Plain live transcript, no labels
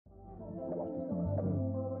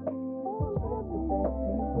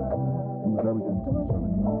everything to each other,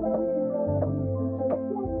 you know? Damn, I miss those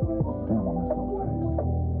days. No?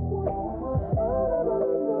 If I could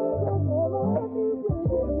just hold you in my arms, you know what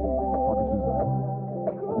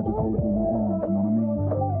I mean?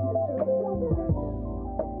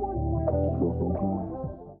 Feel so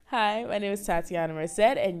good. Hi, my name is Tatiana Merced,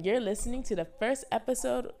 and you're listening to the first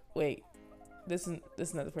episode. Wait, this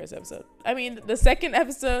is not the first episode. I mean, the second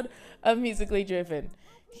episode of Musically Driven.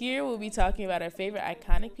 Here we'll be talking about our favorite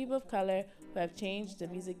iconic people of color who have changed the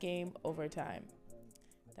music game over time.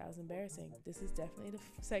 That was embarrassing. This is definitely the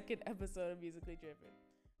second episode of Musically Driven.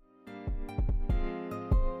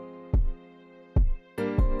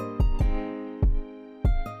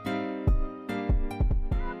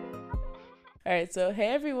 All right, so hey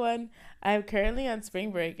everyone, I'm currently on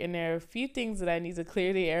spring break and there are a few things that I need to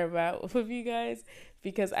clear the air about with you guys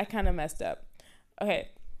because I kind of messed up. Okay,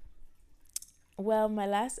 well, my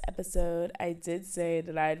last episode, I did say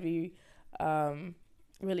that I'd be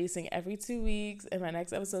releasing every 2 weeks and my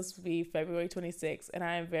next episode will be February 26th, and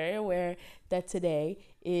I am very aware that today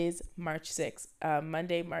is March 6th,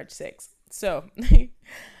 Monday, March 6th. So,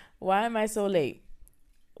 why am I so late?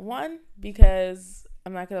 One, because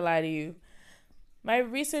I'm not going to lie to you, my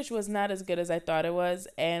research was not as good as I thought it was,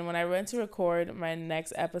 and when I went to record my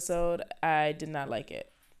next episode, I did not like it.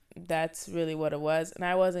 That's really what it was, and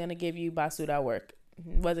I wasn't going to give you basura work.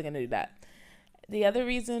 Wasn't going to do that. The other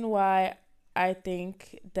reason why I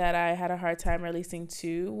think that I had a hard time releasing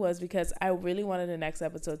 2 was because I really wanted the next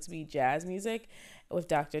episode to be jazz music with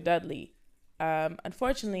Dr. Dudley.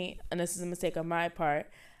 Unfortunately, and this is a mistake on my part,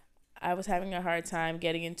 I was having a hard time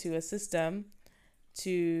getting into a system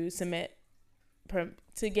to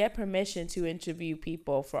get permission to interview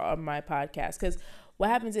people for my podcast. Because what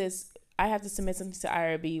happens is I have to submit something to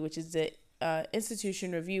IRB, which is the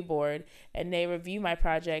Institution Review Board, and they review my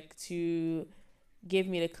project to give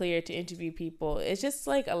me the clear to interview people. It's just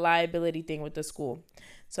like a liability thing with the school.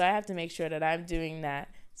 So I have to make sure that I'm doing that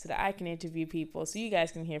so that I can interview people, so you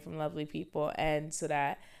guys can hear from lovely people, and so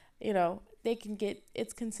that, you know, they can get,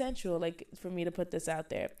 it's consensual, like for me to put this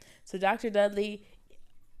out there. So Dr. Dudley,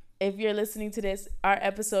 if you're listening to this, our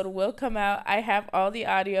episode will come out. I have all the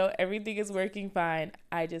audio. Everything is working fine.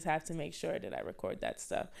 I just have to make sure that I record that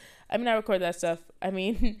stuff. Put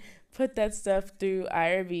that stuff through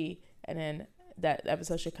IRB, and then that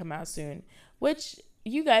episode should come out soon, which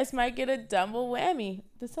you guys might get a double whammy.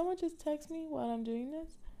 Did someone just text me while I'm doing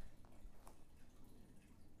this?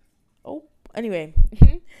 Oh, anyway.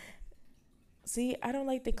 See, I don't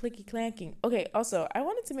like the clicky clanking. Okay, also, I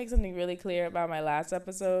wanted to make something really clear about my last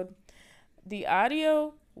episode. The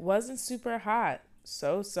audio wasn't super hot.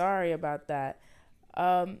 So sorry about that.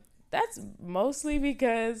 That's mostly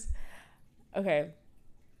because, okay,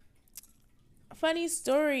 funny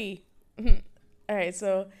story. All right,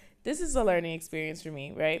 so this is a learning experience for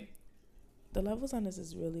me, right? The levels on this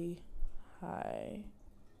is really high.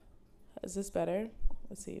 Is this better?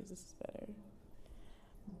 Let's see if this is better.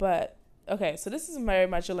 But okay, so this is very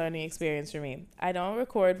much a learning experience for me. I don't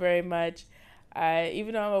record very much.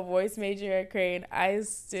 Even though I'm a voice major at Crane, I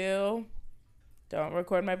still don't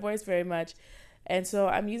record my voice very much. And so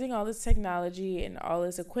I'm using all this technology and all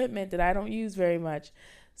this equipment that I don't use very much.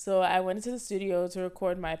 So I went into the studio to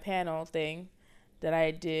record my panel thing that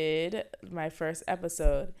I did my first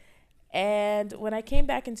episode. And when I came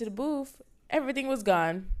back into the booth, everything was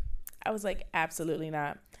gone. I was like, absolutely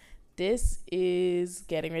not. This is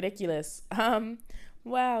getting ridiculous.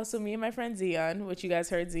 Wow. So me and my friend Zion, which you guys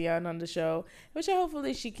heard Zion on the show, which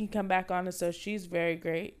hopefully she can come back on. So she's very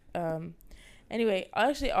great. Anyway,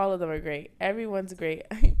 actually all of them are great. Everyone's great.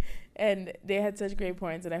 And they had such great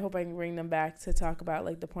points, and I hope I can bring them back to talk about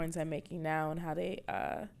like the points I'm making now and how they,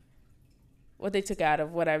 what they took out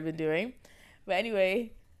of what I've been doing. But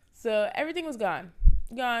anyway, so everything was gone.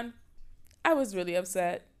 I was really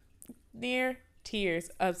upset. Near tears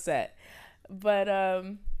upset. But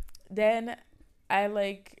then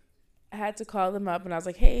I had to call them up, and I was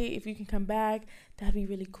like, hey, if you can come back, that'd be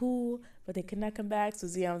really cool. But they could not come back, so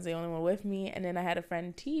Zion was the only one with me. And then I had a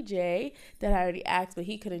friend, TJ, that I already asked, but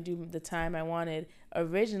he couldn't do the time I wanted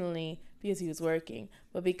originally because he was working.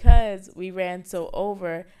 But because we ran so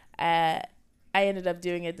over, I ended up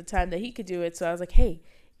doing it the time that he could do it. So I was like, hey,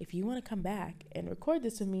 if you want to come back and record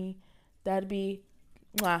this with me, that'd be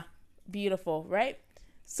beautiful, right?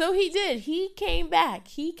 So he did. He came back.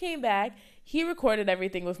 He recorded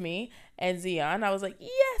everything with me and Zion. I was like,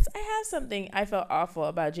 yes, I have something. I felt awful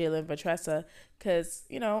about Jalen Vatressa because,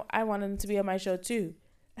 I wanted him to be on my show too.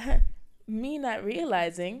 Me not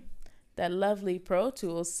realizing that lovely Pro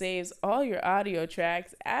Tools saves all your audio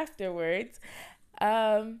tracks afterwards.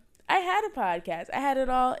 I I had a podcast. I had it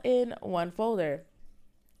all in one folder.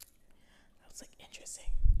 I was like,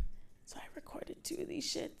 interesting. So I recorded 2 of these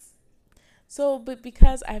shits. So, but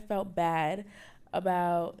because I felt bad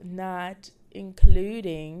about not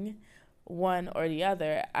including one or the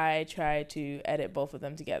other, I tried to edit both of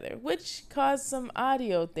them together, which caused some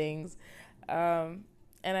audio things, and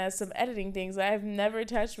as some editing things I've never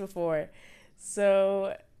touched before.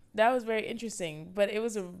 So that was very interesting, but it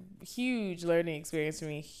was a huge learning experience for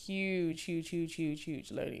me. Huge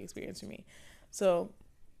learning experience for me. So,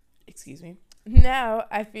 excuse me. Now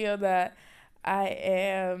I feel that I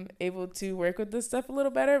am able to work with this stuff a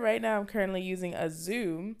little better. Right now, I'm currently using a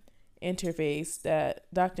Zoom interface that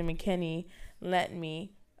Dr. McKinney lent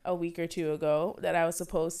me a week or 2 ago that I was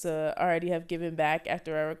supposed to already have given back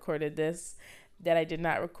after I recorded this, that I did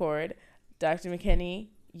not record. Dr. McKinney,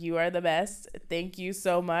 you are the best. Thank you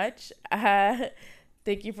so much. Thank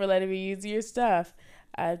you for letting me use your stuff.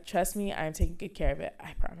 Trust me, I'm taking good care of it.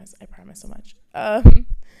 I promise. I promise so much.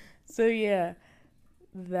 So yeah,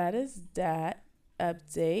 that is that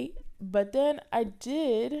update. But then I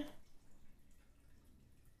did.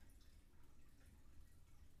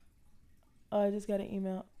 Oh, I just got an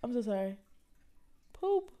email. I'm so sorry.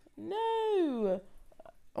 Poop. No.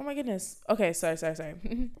 Oh my goodness. Okay, sorry. So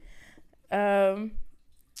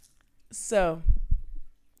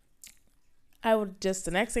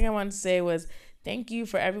the next thing I wanted to say was thank you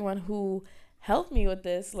for everyone who helped me with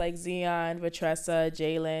this, like Zion, Vatressa,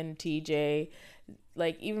 Jalen, TJ,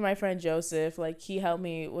 like even my friend Joseph, like he helped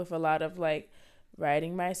me with a lot of like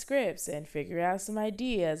writing my scripts and figuring out some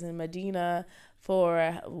ideas, and Medina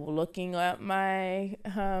for looking up my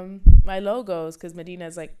my logos, because Medina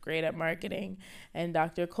is like great at marketing, and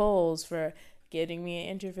Dr. Coles for getting me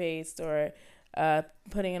an interface, or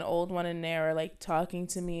putting an old one in there, or like talking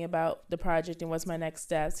to me about the project and what's my next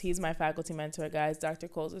steps. He's my faculty mentor, guys. Dr.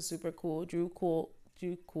 Coles is super cool. Drew Coles,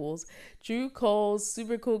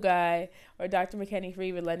 super cool guy. Or Dr. McKinney for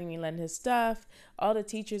even letting me lend his stuff. All the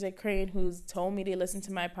teachers at Crane who's told me they listened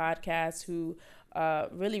to my podcast, who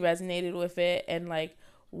really resonated with it and like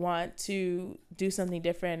want to do something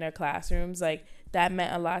different in their classrooms. Like that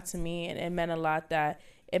meant a lot to me, and it meant a lot that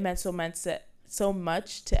it meant so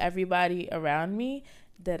much to everybody around me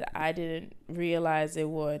that I didn't realize it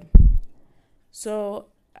would. So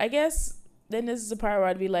I guess then this is the part where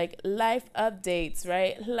I'd be like, life updates,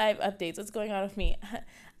 right? Life updates. What's going on with me?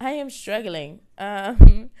 I am struggling.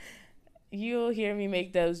 You'll hear me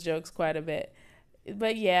make those jokes quite a bit.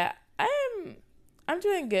 But yeah, I'm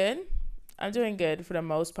doing good. I'm doing good for the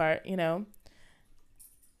most part, you know.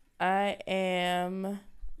 I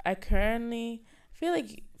currently feel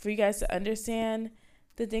like for you guys to understand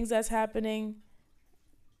the things that's happening.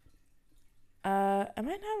 Am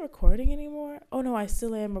I not recording anymore? Oh no, I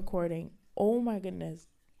still am recording. Oh my goodness.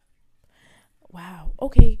 Wow.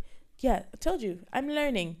 Okay. Yeah, I told you. I'm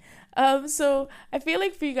learning. So I feel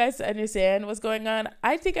like for you guys to understand what's going on,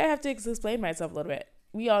 I think I have to explain myself a little bit.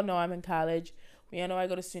 We all know I'm in college. We all know I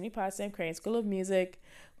go to SUNY Potsdam Crane School of Music.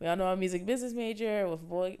 We all know I'm a music business major with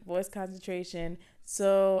voice concentration.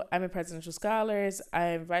 So I'm in Presidential Scholars.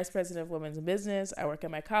 I'm vice president of Women's in Business. I work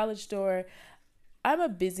at my college store. I'm a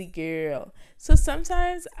busy girl. So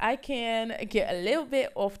sometimes I can get a little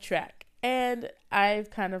bit off track. And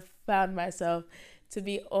I've kind of found myself to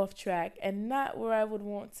be off track and not where I would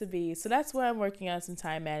want to be. So that's where I'm working on some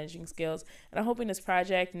time managing skills. And I'm hoping this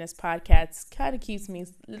project and this podcast kind of keeps me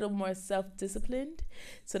a little more self-disciplined.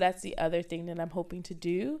 So that's the other thing that I'm hoping to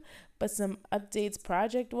do. But some updates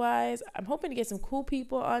project-wise, I'm hoping to get some cool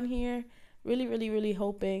people on here. Really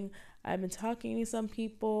hoping. I've been talking to some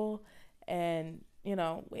people and, you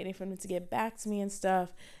know, waiting for them to get back to me and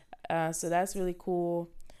stuff. So that's really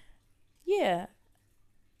cool. Yeah.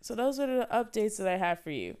 So those are the updates that I have for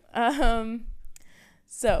you.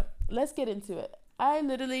 So let's get into it. I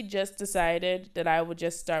literally just decided that I would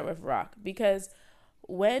just start with rock, because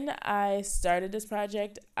when I started this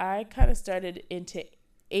project, I kind of started into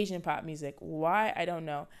Asian pop music. Why? I don't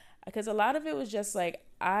know. Because a lot of it was just like,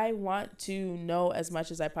 I want to know as much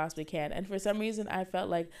as I possibly can. And for some reason, I felt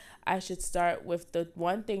like I should start with the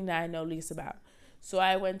one thing that I know least about. So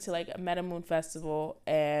I went to like a Meta Moon Festival,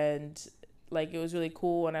 and like it was really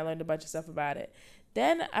cool, and I learned a bunch of stuff about it.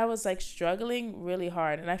 Then I was like struggling really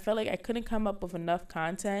hard, and I felt like I couldn't come up with enough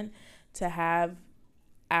content to have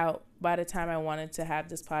out by the time I wanted to have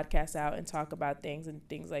this podcast out and talk about things and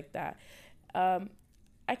things like that.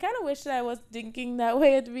 I kind of wish that I was thinking that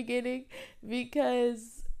way at the beginning,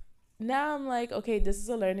 because now I'm like, okay, this is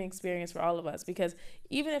a learning experience for all of us, because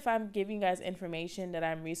even if I'm giving you guys information that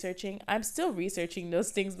I'm researching, I'm still researching those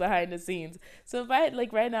things behind the scenes. So if I,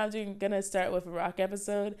 like right now, I'm gonna start with a rock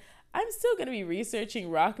episode, I'm still going to be researching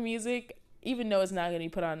rock music, even though it's not going to be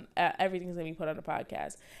put on, everything's going to be put on a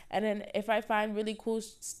podcast. And then if I find really cool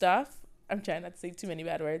stuff, I'm trying not to say too many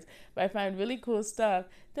bad words, but I find really cool stuff,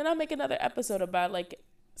 then I'll make another episode about like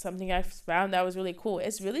something I found that was really cool.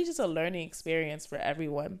 It's really just a learning experience for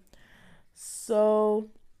everyone. So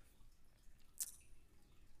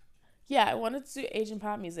yeah, I wanted to do Asian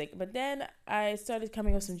pop music, but then I started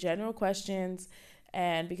coming up with some general questions,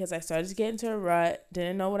 and because I started to get into a rut,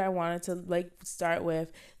 didn't know what I wanted to like start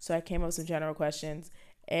with, so I came up with some general questions,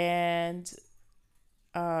 and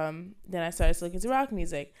then I started to look into rock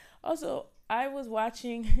music. Also, I was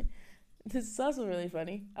watching. This is also really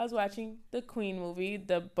funny. I was watching the Queen movie,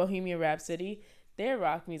 the Bohemian Rhapsody. Their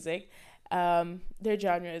rock music. Their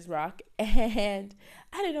genre is rock. And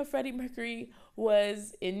I didn't know Freddie Mercury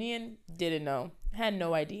was Indian. Didn't know. Had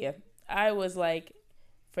no idea. I was like,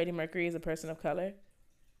 Freddie Mercury is a person of color.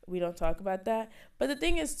 We don't talk about that. But the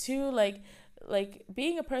thing is too, like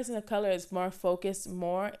being a person of color is more focused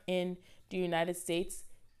more in the United States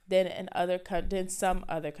than than some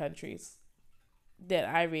other countries that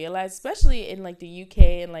I realized, especially in like the UK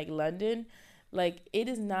and like London. Like it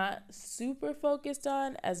is not super focused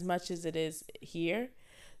on as much as it is here.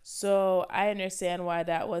 So I understand why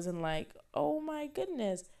that wasn't like, oh my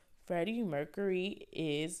goodness, Freddie Mercury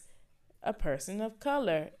is a person of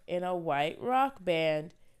color in a white rock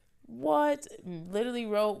band. What? Literally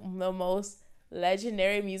wrote the most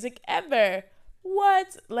legendary music ever.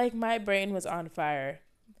 What? Like my brain was on fire.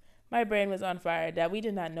 My brain was on fire that we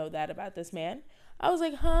did not know that about this man. I was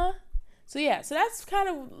like, huh? So yeah, so that's kind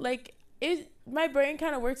of like it. My brain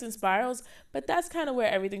kind of works in spirals, but that's kind of where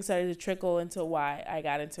everything started to trickle into why I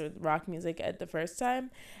got into rock music at the first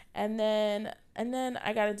time, and then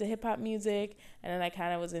I got into hip hop music, and then I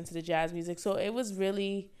kind of was into the jazz music. So it was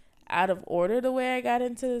really out of order the way I got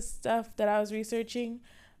into the stuff that I was researching,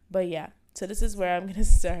 but yeah. So this is where I'm gonna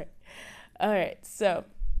start. All right, so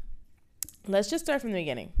let's just start from the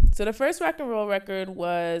beginning. So the first rock and roll record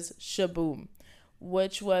was Shaboom,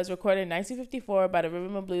 which was recorded in 1954 by the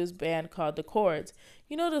rhythm and blues band called The Chords.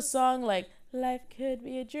 You know the song like "Life Could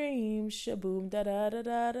Be a Dream," shaboom da da da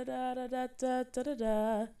da da da da da da da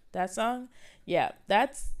da. That song, yeah,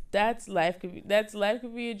 that's Life Could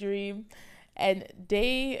Be a Dream, and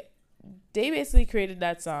they basically created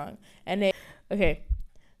that song, and they okay,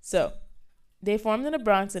 so they formed in the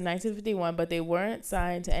Bronx in 1951, but they weren't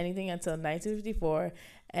signed to anything until 1954,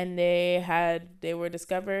 and they were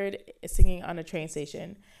discovered singing on a train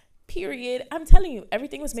station. Period. I'm telling you,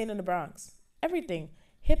 everything was made in the Bronx. Everything.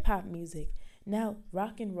 Hip hop music. Now,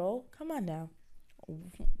 rock and roll. Come on now.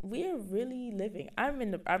 We're really living. I'm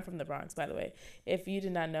from the Bronx, by the way. If you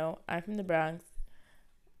did not know, I'm from the Bronx.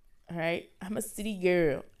 All right. I'm a city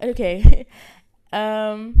girl. Okay.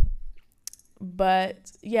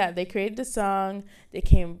 But yeah, they created the song. They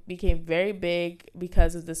became very big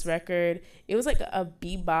because of this record. It was like a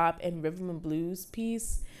bebop and rhythm and blues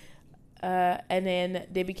piece. And then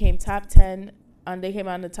they became top 10 they came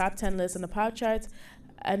on the top 10 list on the pop charts.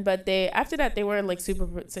 And but they after that they weren't like super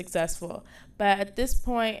successful. But at this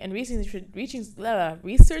point and researching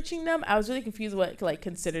them, I was really confused what like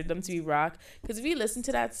considered them to be rock, because if you listen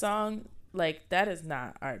to that song, like that is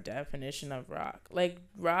not our definition of rock. Like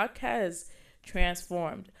rock has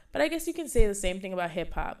transformed, but I guess you can say the same thing about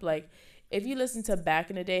hip hop. Like if you listen to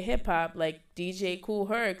back in the day hip hop, like DJ Kool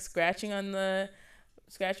Herc scratching on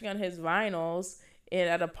his vinyls and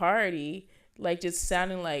at a party, like just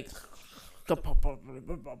sounding like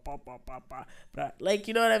like,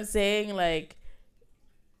 you know what I'm saying? Like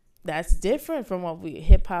that's different from what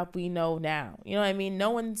hip hop we know now. You know what I mean? No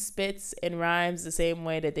one spits and rhymes the same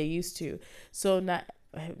way that they used to. So not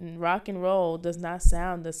rock and roll does not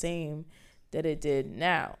sound the same that it did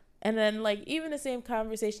now. And then like even the same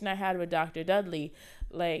conversation I had with Dr. Dudley,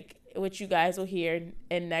 like which you guys will hear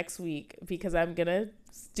in next week, because I'm gonna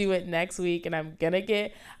do it next week and I'm gonna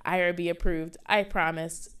get IRB approved. I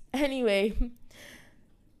promised. Anyway,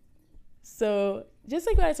 so just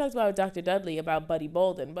like what I talked about with Dr. Dudley about Buddy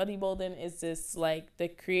Bolden. Buddy Bolden is this like the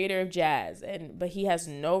creator of jazz, but he has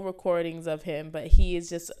no recordings of him. But he is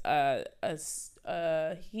just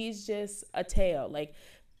he's just a tale. Like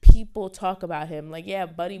people talk about him. Like yeah,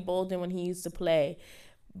 Buddy Bolden when he used to play,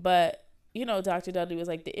 but you know, Dr. Dudley was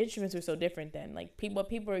like the instruments were so different then. Like what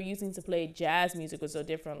people are using to play jazz music was so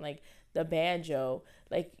different. Like the banjo,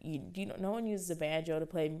 like no one uses a banjo to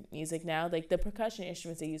play music now. Like the percussion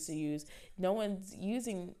instruments they used to use, no one's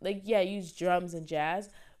using. Like yeah, use drums in jazz,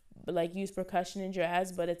 but like use percussion in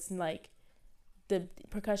jazz. But it's like the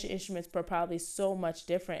percussion instruments were probably so much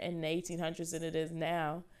different in the 1800s than it is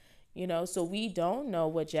now. you know, so we don't know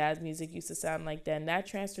what jazz music used to sound like then. That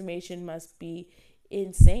transformation must be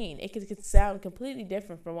insane. It could sound completely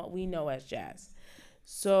different from what we know as jazz.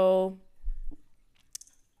 So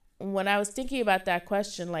when I was thinking about that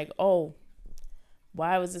question, like, oh,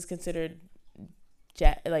 why was this considered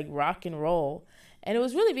like rock and roll? And it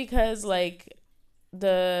was really because like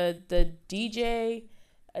the DJ,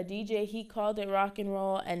 a DJ, he called it rock and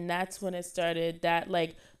roll, and that's when it started. That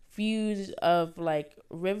like fuse of like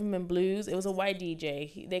rhythm and blues. It was a white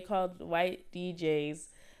DJ. They called white DJs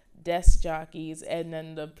desk jockeys, and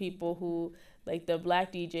then the people who like the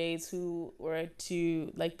black DJs who were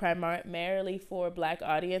to like primarily for black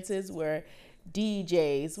audiences were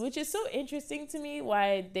DJs, which is so interesting to me.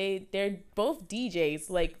 Why they're both DJs,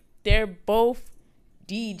 like they're both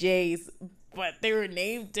DJs, but they were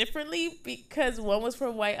named differently because one was for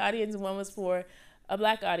a white audience and one was for a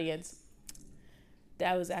black audience.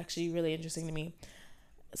 That was actually really interesting to me.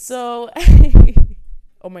 So,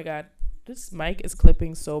 oh my god, this mic is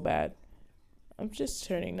clipping so bad. I'm just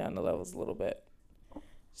turning down the levels a little bit.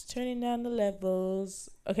 Just turning down the levels.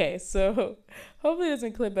 Okay, so hopefully it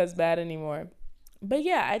doesn't clip as bad anymore. But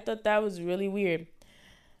yeah, I thought that was really weird.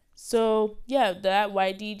 So yeah, that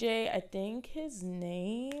white DJ, I think his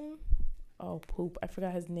name, oh poop, I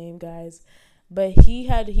forgot his name, guys. But he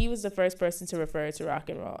was the first person to refer to rock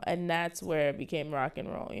and roll, and that's where it became rock and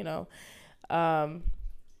roll, you know.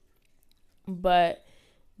 But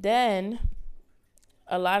then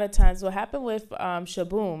a lot of times what happened with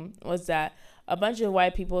Shaboom was that a bunch of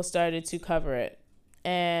white people started to cover it,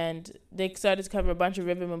 and they started to cover a bunch of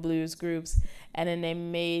rhythm and blues groups, and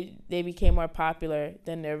then they became more popular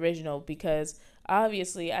than the original because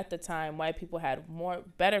obviously at the time white people had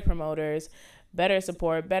better promoters, better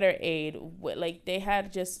support, better aid. Like they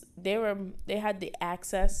had the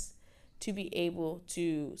access to be able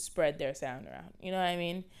to spread their sound around, you know what I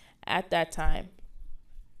mean, at that time.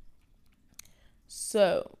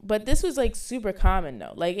 So, but this was like super common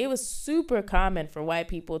though. Like it was super common for white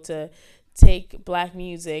people to take black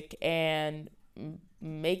music and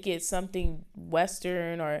make it something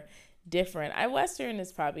Western or different. Western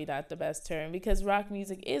is probably not the best term because rock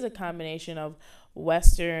music is a combination of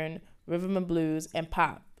Western, rhythm and blues, and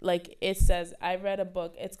pop. Like it says, I read a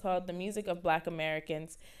book. It's called The Music of Black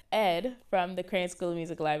Americans. Ed from the Crane School of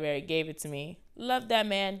Music Library gave it to me. Loved that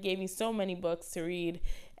man. Gave me so many books to read.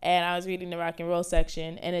 And I was reading the rock and roll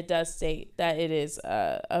section, and it does state that it is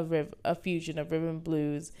a fusion of rhythm and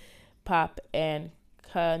blues, pop, and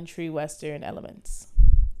country western elements.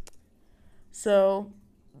 So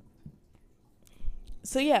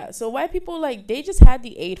yeah, so white people, like, they just had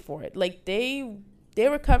the aid for it. Like they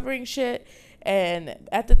were covering shit, and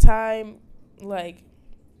at the time, like,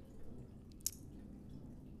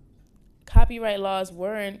 copyright laws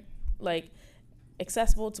weren't like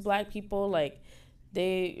accessible to black people. Like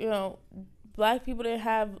black people didn't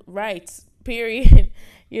have rights, period.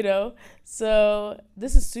 So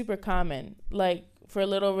this is super common. Like for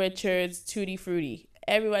Little Richard's Tutti Frutti,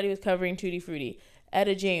 everybody was covering Tutti Frutti.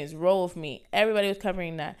 Etta James, Roll With Me, everybody was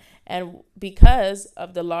covering that. And because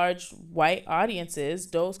of the large white audiences,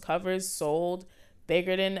 those covers sold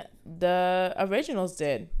bigger than the originals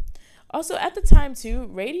did. Also, at the time, too,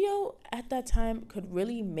 radio at that time could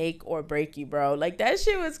really make or break you, bro. Like, that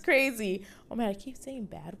shit was crazy. Oh, man, I keep saying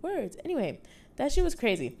bad words. Anyway, that shit was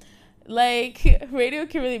crazy. Like, radio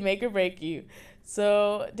can really make or break you.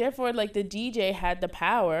 So, therefore, like, the DJ had the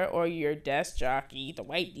power, or your desk jockey, the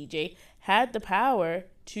white DJ, had the power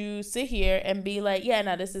to sit here and be like, yeah,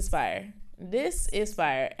 now this is fire. This is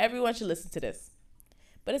fire. Everyone should listen to this.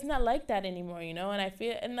 But it's not like that anymore, and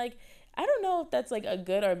I don't know if that's like a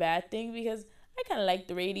good or bad thing because I kind of like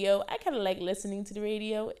the radio. I kind of like listening to the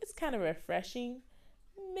radio. It's kind of refreshing,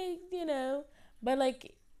 but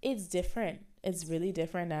like it's different. It's really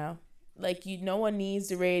different now. Like no one needs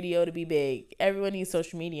the radio to be big. Everyone needs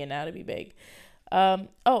social media now to be big. And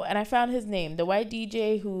I found his name. The white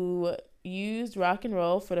DJ who used rock and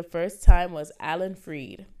roll for the first time was Alan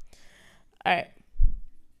Freed. All right.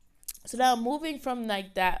 So now moving from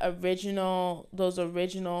like those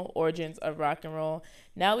original origins of rock and roll,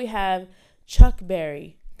 now we have Chuck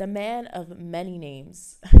Berry, the man of many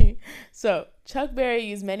names. So Chuck Berry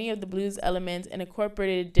used many of the blues elements and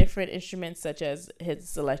incorporated different instruments such as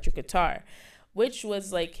his electric guitar, which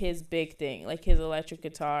was like his big thing, like his electric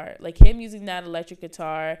guitar. Like him using that electric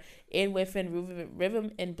guitar in with and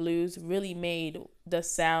rhythm and blues really made the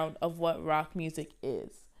sound of what rock music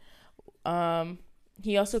is.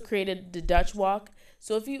 He also created the Dutch walk.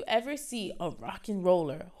 So if you ever see a rock and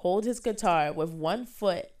roller hold his guitar with one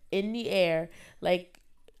foot in the air, like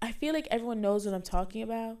I feel like everyone knows what I'm talking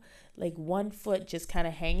about. Like one foot just kind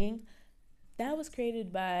of hanging. That was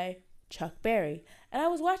created by Chuck Berry. And I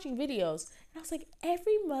was watching videos and I was like,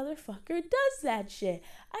 every motherfucker does that shit.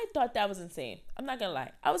 I thought that was insane. I'm not gonna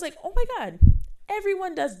lie. I was like, oh my God,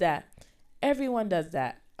 everyone does that. Everyone does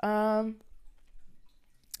that.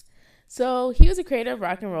 So he was a creator of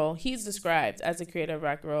rock and roll. He's described as a creator of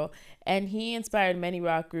rock and roll, and he inspired many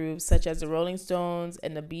rock groups such as the Rolling Stones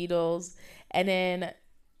and the Beatles. And then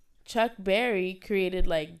Chuck Berry created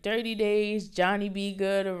like Dirty Days, Johnny B.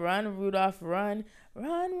 Good, Run Rudolph, Run,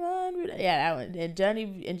 Rudolph. Yeah, that one.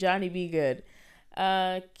 And Johnny B. Good.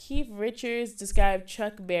 Keith Richards described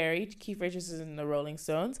Chuck Berry. Keith Richards is in the Rolling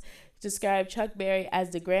Stones. Described Chuck Berry as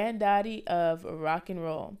the granddaddy of rock and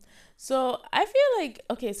roll. So I feel like,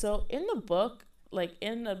 okay, so in the book,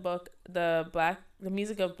 the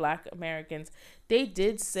music of Black Americans, they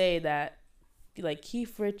did say that like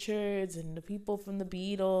Keith Richards and the people from the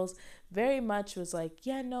Beatles very much was like,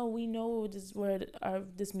 yeah, no, we know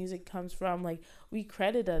this music comes from. Like we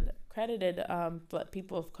credited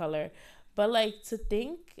people of color, but like to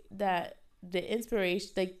think that the inspiration,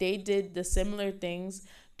 like they did the similar things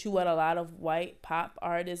to what a lot of white pop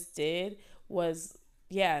artists did was,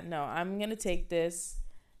 yeah, no, I'm gonna take this,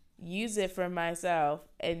 use it for myself,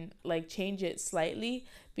 and like change it slightly,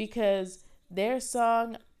 because their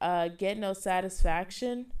song Get No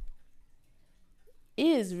Satisfaction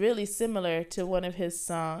is really similar to one of his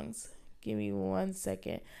songs. Give me 1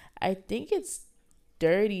 second. I think it's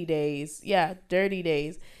Dirty Days. Yeah, Dirty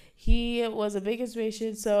Days. He was a big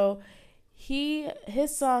inspiration. So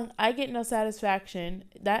his song I Get No Satisfaction,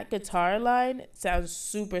 that guitar line sounds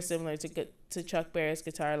super similar to Chuck Berry's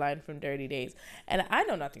guitar line from Dirty Days. And I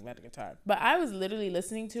know nothing about the guitar, but I was literally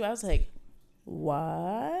listening to it, I was like,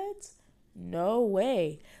 what? No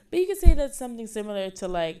way. But you could say that's something similar to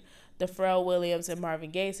like the Pharrell Williams and Marvin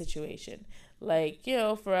Gaye situation. Like,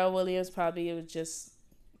 Pharrell Williams probably would just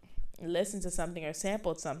listen to something or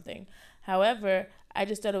sampled something. However, I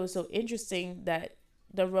just thought it was so interesting that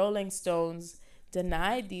the Rolling Stones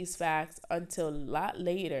denied these facts until a lot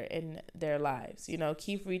later in their lives.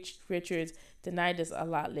 Keith Richards denied this a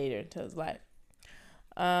lot later into his life.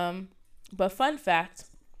 But fun fact,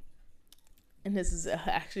 and this is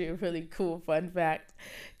actually a really cool fun fact,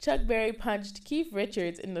 Chuck Berry punched Keith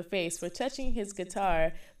Richards in the face for touching his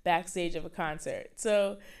guitar backstage of a concert.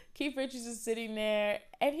 So Keith Richards is sitting there,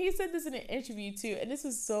 and he said this in an interview too, and this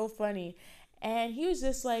was so funny. And he was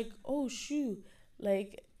just like, oh, shoot,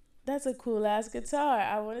 like, that's a cool ass guitar.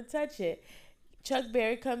 I want to touch it. Chuck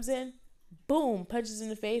Berry comes in, boom, punches in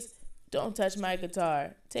the face. Don't touch my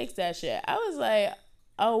guitar. Takes that shit. I was like,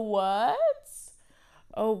 oh, what?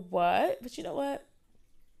 Oh, what? But you know what?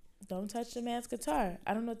 Don't touch the man's guitar.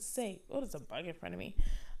 I don't know what to say. Oh, there's a bug in front of me.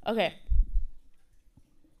 Okay.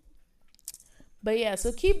 But yeah,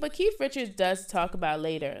 so Keith Richards does talk about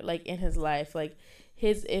later, like in his life, like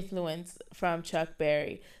his influence from Chuck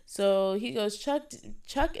Berry. So he goes,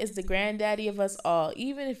 Chuck is the granddaddy of us all.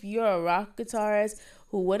 Even if you're a rock guitarist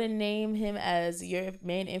who wouldn't name him as your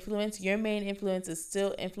main influence is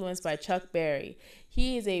still influenced by Chuck Berry.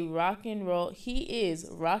 He is rock and roll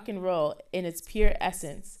in its pure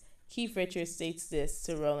essence. Keith Richards states this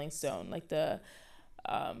to Rolling Stone, like the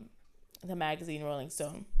magazine Rolling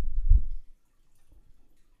Stone.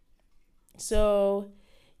 So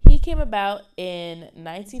he came about in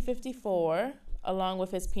 1954 along with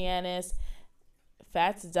his pianist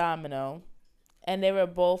Fats Domino, and they were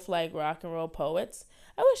both like rock and roll poets.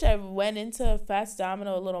 I wish I went into Fats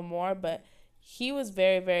Domino a little more, but he was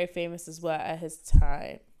very, very famous as well at his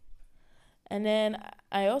time. And then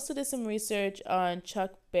I also did some research on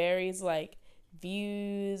Chuck Berry's like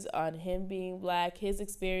views on him being black, his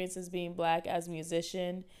experiences being black as a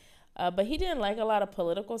musician. But he didn't like a lot of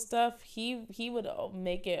political stuff. He would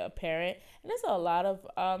make it apparent. And there's a lot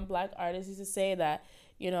of black artists used to say that,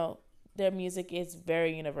 their music is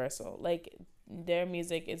very universal. Like, their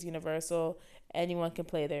music is universal. Anyone can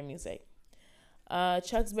play their music.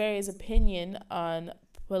 Chuck Berry's opinion on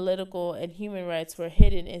political and human rights were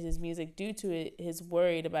hidden in his music due to his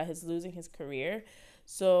worried about his losing his career.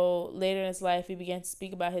 So later in his life, he began to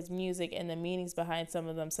speak about his music and the meanings behind some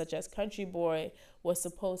of them, such as Country Boy was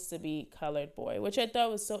supposed to be Colored Boy, which I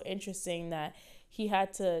thought was so interesting that he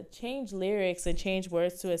had to change lyrics and change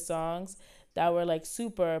words to his songs that were like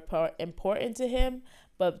super important to him.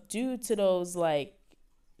 But due to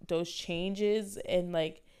those changes and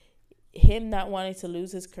like him not wanting to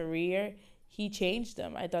lose his career, he changed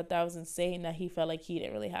them. I thought that was insane that he felt like he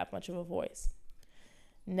didn't really have much of a voice.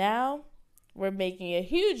 Now we're making a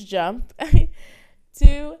huge jump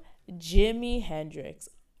to Jimi Hendrix.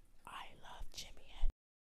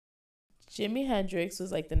 Jimi Hendrix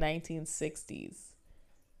was like the 1960s.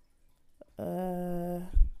 Uh,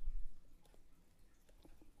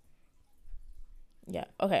 yeah.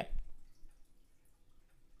 Okay.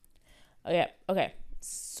 Oh yeah. Okay.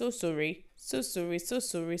 So sorry. So sorry. So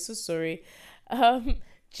sorry. So sorry. Um,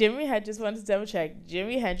 Jimmy had just wanted to double check.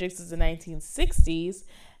 Jimi Hendrix was the 1960s,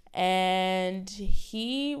 and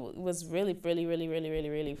he was really, really, really, really, really,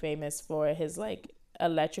 really famous for his like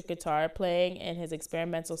electric guitar playing and his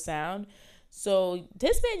experimental sound. So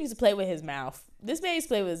this man used to play with his mouth. This man used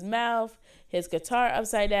to play with his mouth, his guitar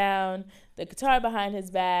upside down, the guitar behind his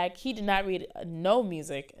back. He did not read no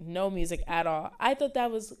music at all. I thought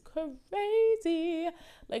that was crazy.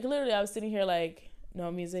 Like literally, I was sitting here like, no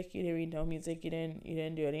music. You didn't read no music. You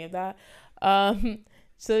didn't do any of that. Um,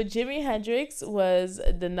 so Jimi Hendrix was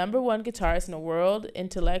the number one guitarist in the world,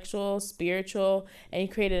 intellectual, spiritual, and he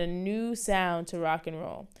created a new sound to rock and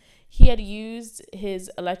roll. He had used his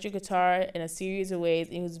electric guitar in a series of ways,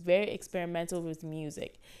 and he was very experimental with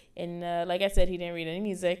music. And like I said, he didn't read any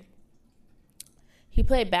music. He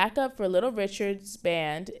played backup for Little Richard's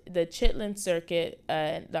band, the Chitlin Circuit,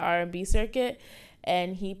 the R&B circuit,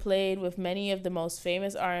 and he played with many of the most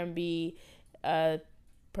famous R&B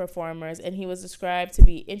performers, and he was described to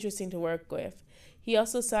be interesting to work with. He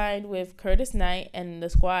also signed with Curtis Knight and the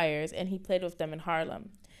Squires, and he played with them in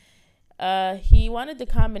Harlem. He wanted the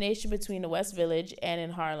combination between the West Village and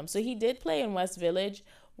in Harlem. So he did play in West Village,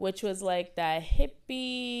 which was like that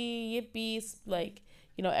yippies, like,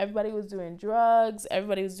 you know, everybody was doing drugs,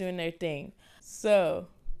 everybody was doing their thing. So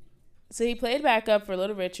he played backup for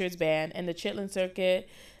Little Richard's band and the Chitlin Circuit,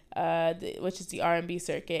 which is the R&B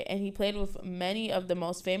circuit, and he played with many of the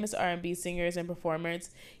most famous R&B singers and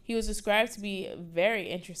performers. He was described to be very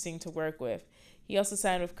interesting to work with. He also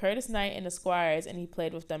signed with Curtis Knight and the Squires, and he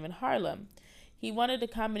played with them in Harlem. He wanted a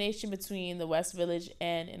combination between the West Village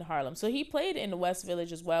and in Harlem. So he played in the West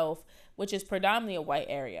Village as well, which is predominantly a white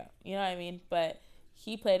area. You know what I mean? But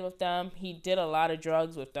he played with them. He did a lot of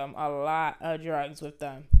drugs with them. A lot of drugs with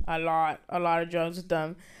them.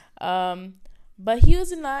 But he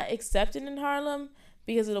was not accepted in Harlem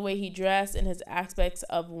because of the way he dressed and his aspects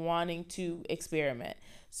of wanting to experiment.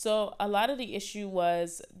 So a lot of the issue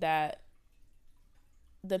was that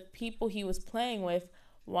the people he was playing with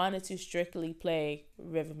wanted to strictly play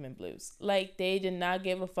rhythm and blues. Like, they did not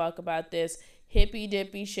give a fuck about this hippy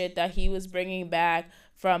dippy shit that he was bringing back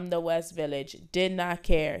from the West Village. Did not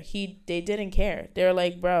care. They didn't care. They were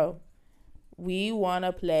like, bro, we want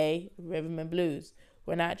to play rhythm and blues.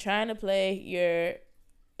 We're not trying to play your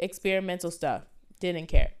experimental stuff. Didn't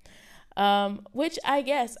care. Which I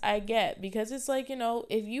guess I get, because it's like, you know,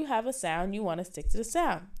 if you have a sound, you want to stick to the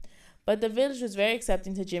sound. But the village was very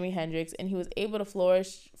accepting to Jimi Hendrix, and he was able to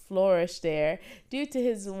flourish there due to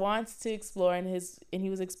his wants to explore, and he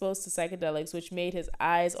was exposed to psychedelics, which made his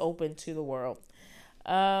eyes open to the world.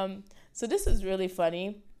 So this is really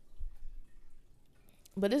funny.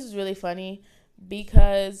 But this is really funny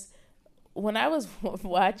because when I was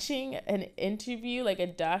watching an interview, like a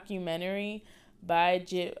documentary by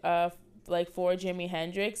for Jimi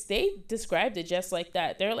Hendrix, they described it just like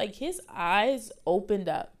that. They're like, his eyes opened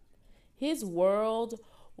up. His world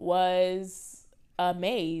was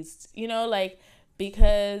amazed, you know, like,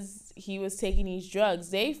 because he was taking these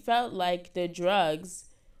drugs. They felt like the drugs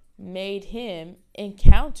made him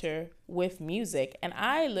encounter with music. And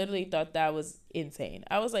I literally thought that was insane.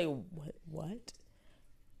 I was like, what?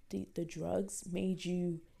 The drugs made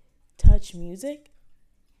you touch music?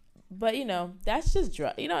 But, you know, that's just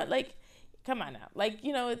drug. You know, like, come on now. Like,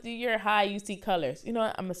 you know, you're high, you see colors. You know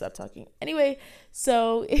what? I'm going to stop talking. Anyway,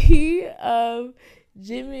 so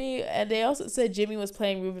Jimmy, and they also said Jimmy was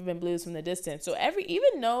playing rhythm and blues from the distance. So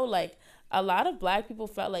even though, like, a lot of black people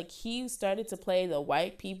felt like he started to play the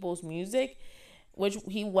white people's music, which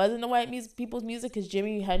he wasn't the people's music, because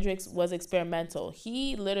Jimi Hendrix was experimental.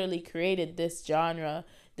 He literally created this genre,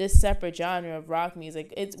 this separate genre of rock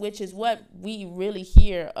music, which is what we really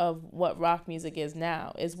hear of what rock music is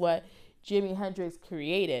now, is what Jimi Hendrix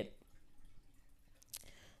created.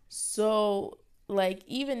 So, like,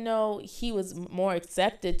 even though he was more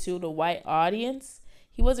accepted to the white audience,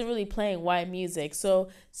 he wasn't really playing white music. So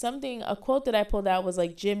a quote that I pulled out was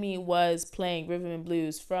like, Jimmy was playing rhythm and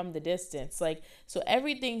blues from the distance. Like, so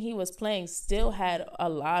everything he was playing still had a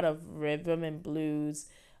lot of rhythm and blues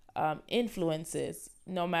influences,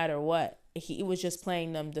 no matter what. He was just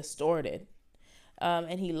playing them distorted.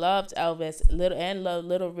 And he loved Elvis, loved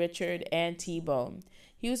Little Richard and T-Bone.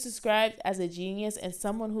 He was described as a genius and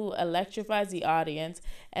someone who electrifies the audience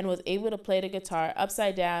and was able to play the guitar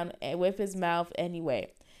upside down and with his mouth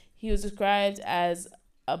anyway. He was described as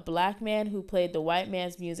a black man who played the white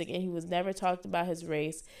man's music, and he was never talked about his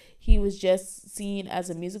race. He was just seen as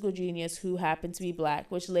a musical genius who happened to be black,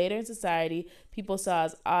 which later in society people saw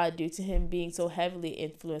as odd due to him being so heavily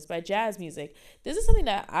influenced by jazz music. This is something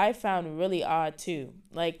that I found really odd too.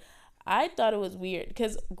 Like, I thought it was weird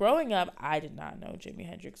because growing up, I did not know Jimi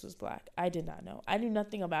Hendrix was black. I did not know. I knew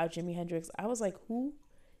nothing about Jimi Hendrix. I was like, who?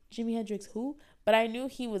 Jimi Hendrix, who? But I knew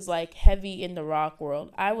he was like heavy in the rock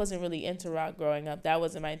world. I wasn't really into rock growing up. That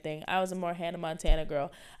wasn't my thing. I was a more Hannah Montana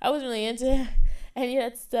girl. I wasn't really into any of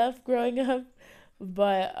that stuff growing up.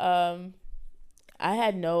 But I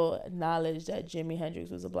had no knowledge that Jimi Hendrix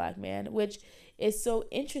was a black man, which is so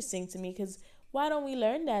interesting to me because why don't we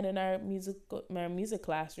learn that in our music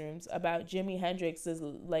classrooms about Jimi Hendrix is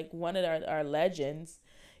like one of our legends,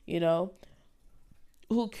 you know,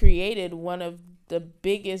 who created one of the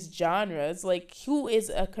biggest genres, like who is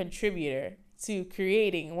a contributor to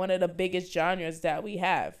creating one of the biggest genres that we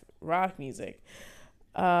have, rock music.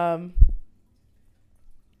 Um,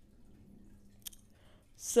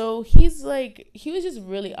 so he was just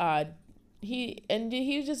really odd. He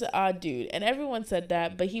was just an odd dude, and everyone said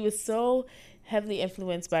that, but he was so heavily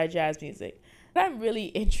influenced by jazz music. I'm really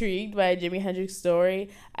intrigued by Jimi Hendrix's story.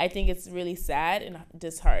 I think it's really sad and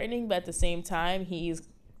disheartening, but at the same time, he's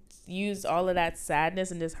used all of that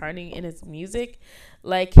sadness and disheartening in his music.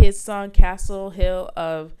 Like his song Castle Hill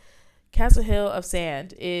of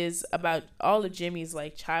Sand is about all of Jimmy's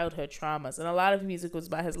like childhood traumas, and a lot of music was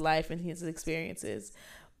about his life and his experiences.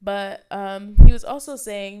 But he was also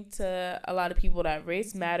saying to a lot of people that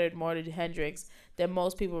race mattered more to Hendrix than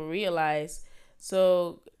most people realize.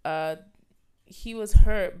 So he was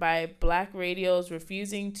hurt by black radios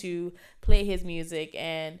refusing to play his music,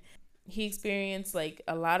 and he experienced like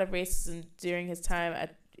a lot of racism during his time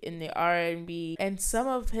in the R&B, and some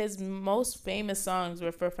of his most famous songs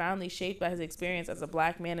were profoundly shaped by his experience as a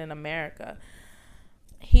black man in America.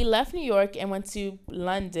 He left New York and went to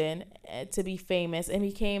London to be famous and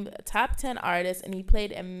became a top 10 artist, and he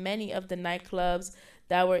played in many of the nightclubs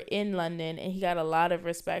that were in London, and he got a lot of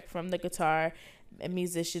respect from the guitar and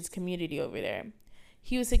musicians community over there.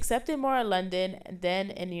 He was accepted more in London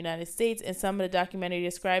than in the United States, and some of the documentary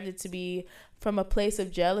described it to be from a place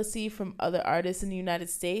of jealousy from other artists in the United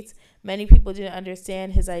States. Many people didn't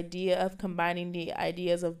understand his idea of combining the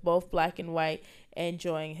ideas of both black and white and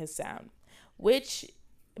enjoying his sound, which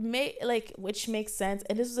which makes sense.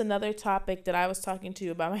 And this was another topic that I was talking to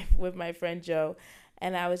about with my friend Joe,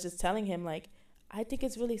 and I was just telling him like, I think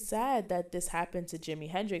it's really sad that this happened to Jimi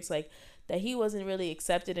Hendrix, like that he wasn't really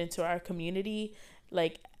accepted into our community.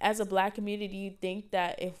 Like as a black community, you'd think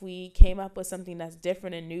that if we came up with something that's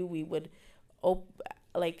different and new, we would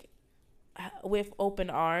like with open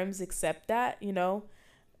arms accept that, you know,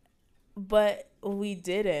 but we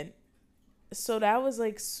didn't. So that was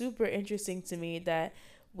like super interesting to me that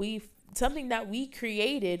we something that we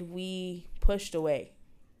created, we pushed away.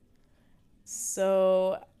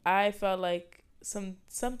 So I felt like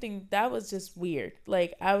something that was just weird.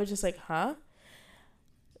 Like I was just like, huh?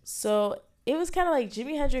 So it was kind of like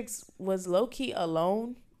Jimi Hendrix was low key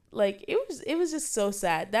alone. Like it was just so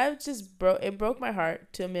sad. That just broke my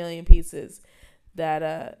heart to a million pieces.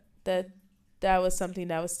 That that was something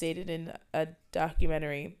that was stated in a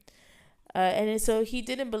documentary. So he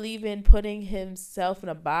didn't believe in putting himself in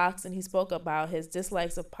a box, and he spoke about his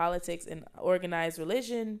dislikes of politics and organized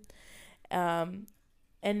religion, and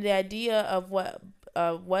the idea of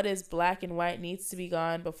what is black and white needs to be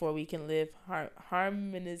gone before we can live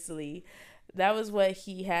harmoniously. That was what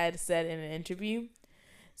he had said in an interview.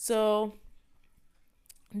 So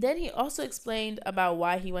then he also explained about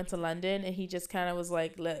why he went to London, and he just kind of was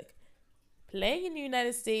like, look, playing in the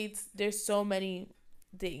United States, there's so many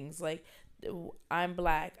things. Like, I'm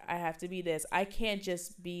black, I have to be this. I can't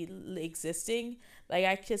just be existing. Like,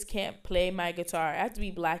 I just can't play my guitar. I have to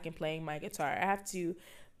be black and playing my guitar. I have to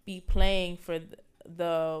be playing for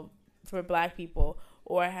black people,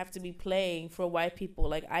 or I have to be playing for white people.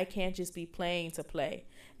 Like, I can't just be playing to play.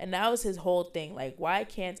 And that was his whole thing. Like, why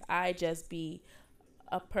can't I just be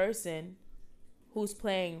a person who's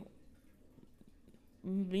playing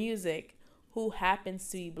music who happens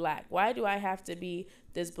to be black? Why do I have to be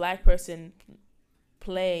this black person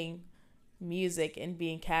playing music and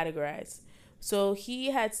being categorized? So he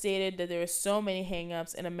had stated that there were so many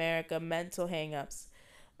hangups in America, mental hangups.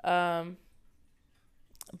 But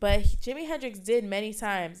Jimi Hendrix did many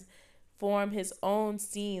times form his own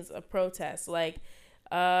scenes of protest. Like,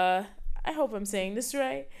 I hope I'm saying this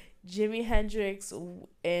right. Jimi Hendrix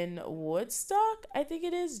in Woodstock, I think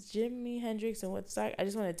it is. Jimi Hendrix in Woodstock. I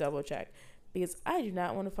just want to double check because I do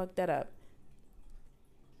not want to fuck that up.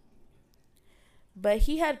 But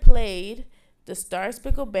he had played the Star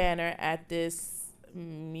Spangled Banner at this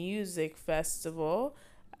music festival,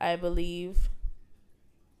 I believe.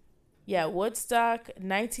 Yeah, Woodstock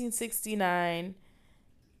 1969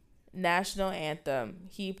 national anthem.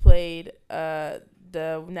 He played the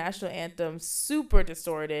national anthem super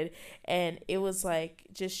distorted, and it was like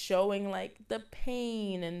just showing like the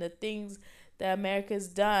pain and the things that America's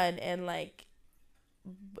done, and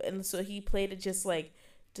so he played it just like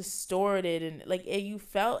distorted, and like you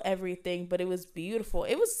felt everything, but it was beautiful.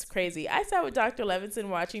 It was crazy. I sat with Dr. Levinson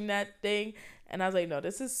watching that thing, and I was like, no,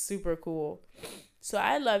 this is super cool. So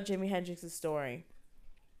I love Jimi Hendrix's story.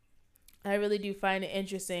 I really do find it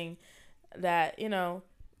interesting that,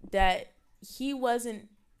 that he wasn't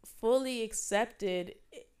fully accepted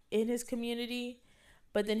in his community,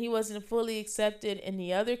 but then he wasn't fully accepted in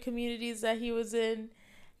the other communities that he was in.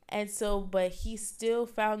 And so, but he still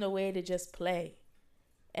found a way to just play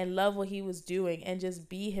and love what he was doing and just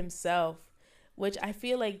be himself, which I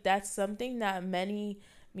feel like that's something that many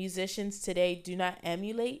musicians today do not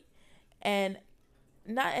emulate. And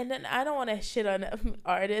then I don't want to shit on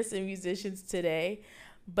artists and musicians today,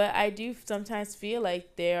 but I do sometimes feel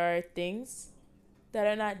like there are things that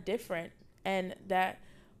are not different, and that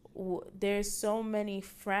there's so many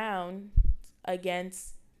frown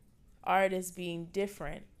against artists being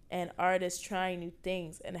different and artists trying new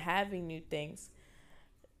things and having new things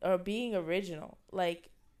or being original. Like,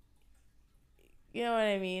 you know what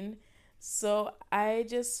I mean? So I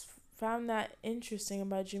just found that interesting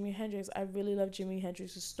about Jimi Hendrix. I really love Jimi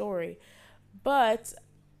Hendrix's story. But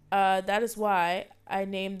that is why I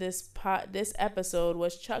named this episode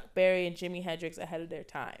was Chuck Berry and Jimi Hendrix Ahead of Their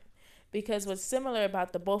Time. Because what's similar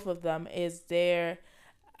about the both of them is their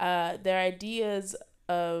ideas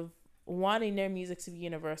of wanting their music to be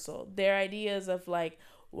universal. Their ideas of like,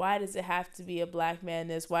 why does it have to be a black man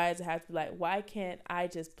this? Why does it have to be like, why can't I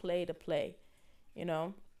just play to play? You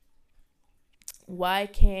know? Why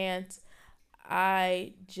can't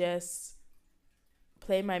I just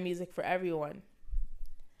play my music for everyone?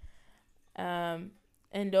 And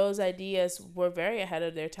those ideas were very ahead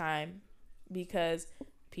of their time because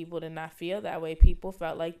people did not feel that way. People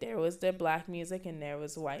felt like there was their black music and there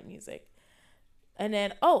was white music. And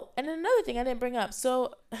then another thing I didn't bring up.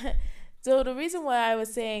 So the reason why I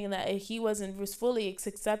was saying that he was fully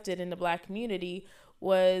accepted in the black community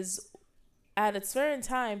was at a certain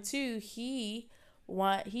time too. He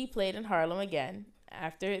played in Harlem again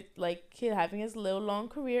after like having his little long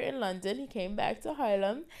career in London. He came back to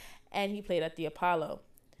Harlem, and he played at the Apollo.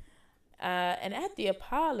 And at the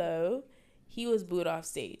Apollo, he was booed off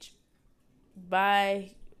stage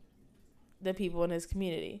by the people in his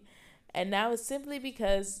community. And that was simply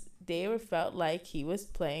because they felt like he was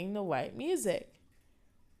playing the white music.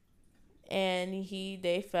 And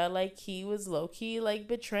they felt like he was low-key like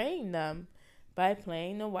betraying them by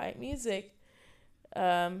playing the white music.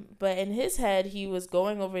 But in his head, he was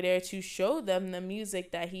going over there to show them the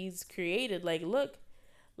music that he's created. Like, look,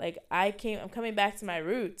 like I'm coming back to my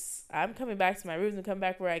roots. I'm coming back to my roots and come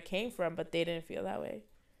back where I came from. But they didn't feel that way.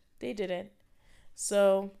 They didn't.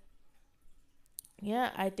 So,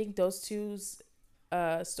 yeah, I think those two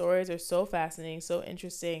stories are so fascinating, so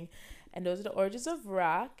interesting. And those are the origins of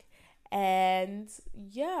rock. And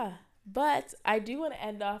yeah, but I do want to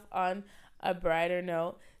end off on a brighter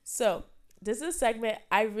note. So this is a segment.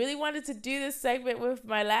 I really wanted to do this segment with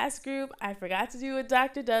my last group. I forgot to do it with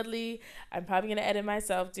Dr. Dudley. I'm probably going to edit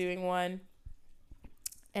myself doing one.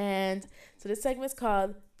 And so this segment is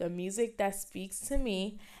called The Music That Speaks to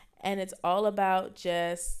Me. And it's all about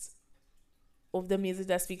just the music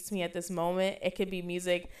that speaks to me at this moment. It could be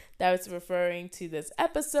music that was referring to this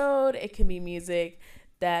episode. It can be music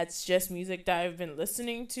that's just music that I've been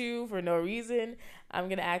listening to for no reason. I'm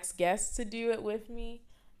going to ask guests to do it with me.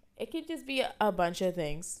 It could just be a bunch of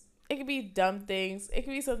things. It could be dumb things. It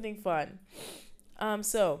could be something fun.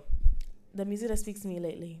 So, the music that speaks to me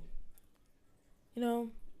lately. You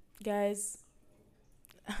know, guys,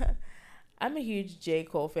 I'm a huge J.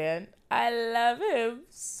 Cole fan. I love him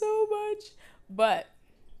so much. But,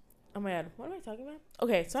 oh my God, what am I talking about?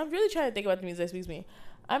 Okay, so I'm really trying to think about the music that speaks to me.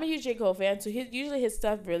 I'm a huge J. Cole fan, so usually his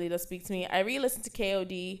stuff really does speak to me. I re-listened to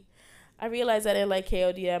KOD. I realized I didn't like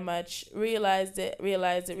KOD that much. Realized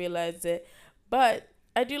it. But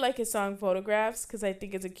I do like his song Photographs because I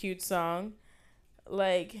think it's a cute song.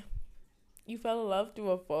 Like, you fell in love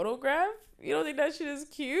through a photograph? You don't think that shit is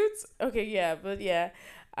cute? Okay, yeah, but yeah.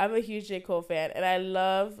 I'm a huge J. Cole fan. And I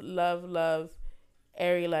love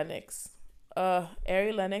Ari Lennox.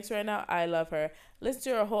 Ari Lennox right now, I love her. Listen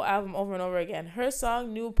to her whole album over and over again. Her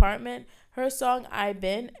song New Apartment, her song I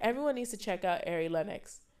Been. Everyone needs to check out Ari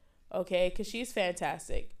Lennox. okay? Because she's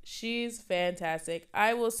fantastic. She's fantastic.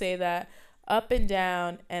 I will say that up and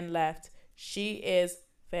down and left, she is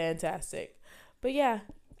fantastic. But yeah,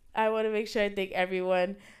 I want to make sure I thank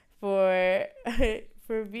everyone for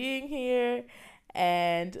for being here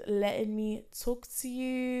and letting me talk to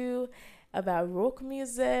you about rock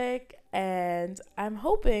music. And I'm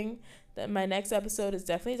hoping that my next episode is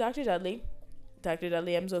definitely Dr. Dudley. Dr.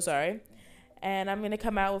 Dudley, I'm so sorry. And I'm going to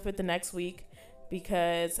come out with it the next week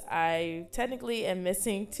because I technically am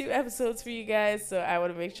missing 2 episodes for you guys. So I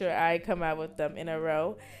want to make sure I come out with them in a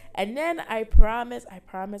row. And then I promise,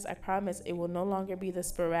 it will no longer be the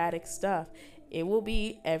sporadic stuff. It will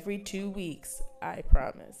be every 2 weeks. I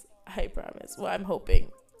promise. Well, I'm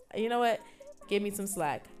hoping. You know what? Give me some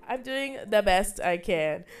slack. I'm doing the best I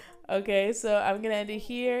can. Okay, so I'm going to end it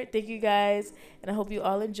here. Thank you guys. And I hope you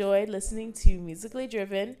all enjoyed listening to Musically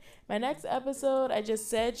Driven. My next episode, I just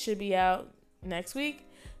said, should be out next week.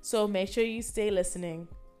 So make sure you stay listening.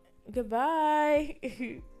 Goodbye.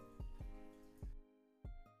 You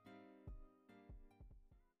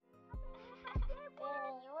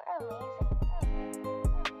are amazing.